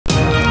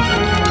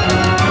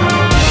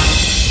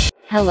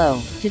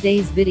Hello,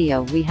 today's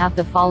video we have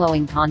the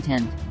following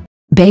content.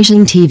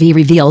 Beijing TV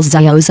reveals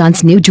Xiao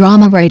Zhan's new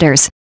drama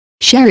Reuters,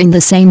 sharing the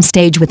same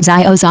stage with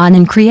Xiao Zhan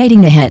and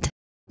creating a hit.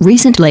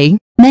 Recently,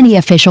 many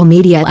official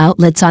media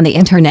outlets on the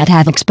internet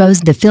have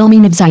exposed the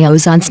filming of Xiao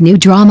Zhan's new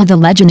drama The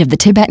Legend of the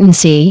Tibetan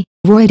Sea,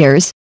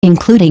 Reuters,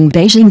 including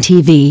Beijing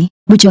TV,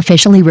 which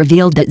officially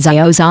revealed that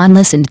Xiao Zhan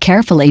listened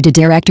carefully to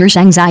director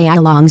Zhang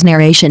Xiaolong's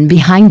narration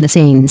behind the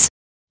scenes.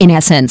 In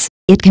essence,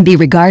 it can be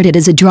regarded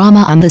as a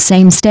drama on the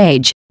same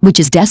stage, which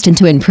is destined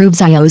to improve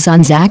Xiao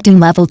Zhan's acting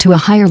level to a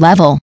higher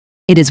level.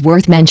 It is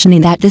worth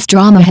mentioning that this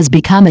drama has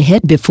become a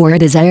hit before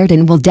it is aired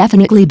and will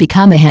definitely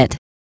become a hit.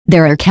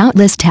 There are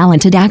countless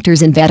talented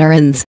actors and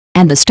veterans,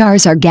 and the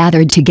stars are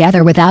gathered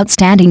together with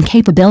outstanding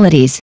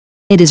capabilities.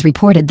 It is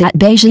reported that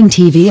Beijing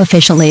TV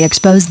officially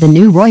exposed the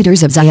new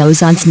Reuters of Xiao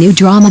Zhan's new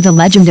drama The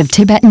Legend of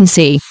Tibetan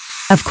Sea.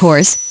 Of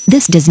course,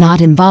 this does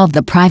not involve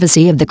the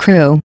privacy of the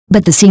crew,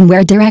 but the scene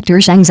where director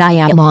Zhang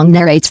Xiaolong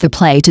narrates the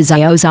play to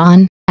Xiao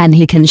Zhan, and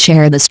he can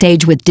share the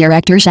stage with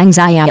director Zhang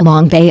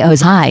Xiaolong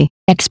Bao's High,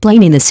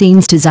 explaining the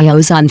scenes to Xiao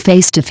Zhan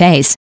face to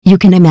face. You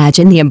can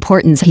imagine the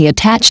importance he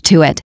attached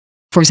to it.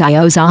 For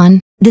Xiao Zhan,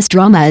 this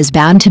drama is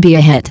bound to be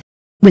a hit.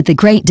 With the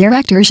great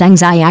director Zhang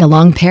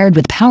Xiaolong paired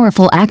with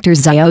powerful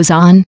actors Xiao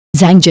Zhan,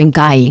 Zhang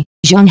Jinggai,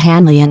 Zhang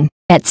Hanlian,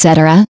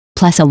 etc.,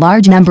 plus a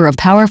large number of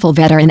powerful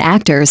veteran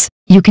actors,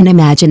 you can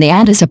imagine the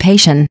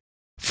anticipation.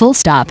 Full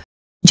stop.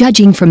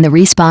 Judging from the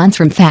response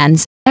from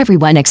fans,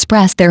 everyone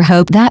expressed their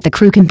hope that the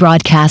crew can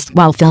broadcast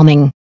while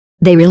filming.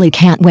 They really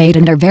can't wait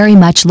and are very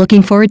much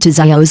looking forward to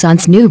Xiao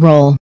Zhan's new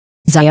role.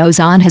 Xiao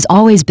Zhan has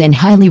always been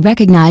highly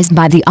recognized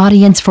by the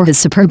audience for his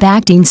superb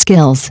acting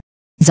skills.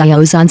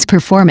 Xiao Zhan's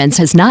performance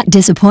has not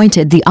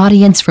disappointed the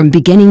audience from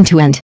beginning to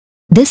end.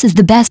 This is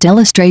the best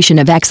illustration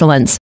of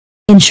excellence.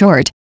 In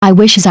short, I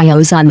wish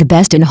Xiao Zhan the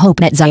best and hope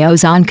that Xiao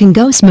Zhan can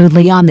go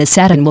smoothly on the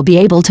set and will be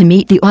able to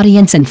meet the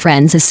audience and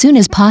friends as soon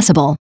as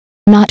possible.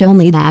 Not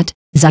only that,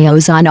 Xiao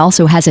Zhan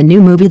also has a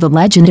new movie The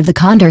Legend of the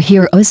Condor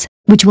Heroes,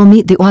 which will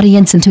meet the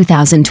audience in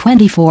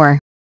 2024.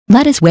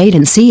 Let us wait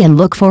and see and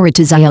look forward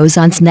to Xiao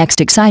Zhan's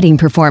next exciting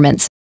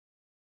performance.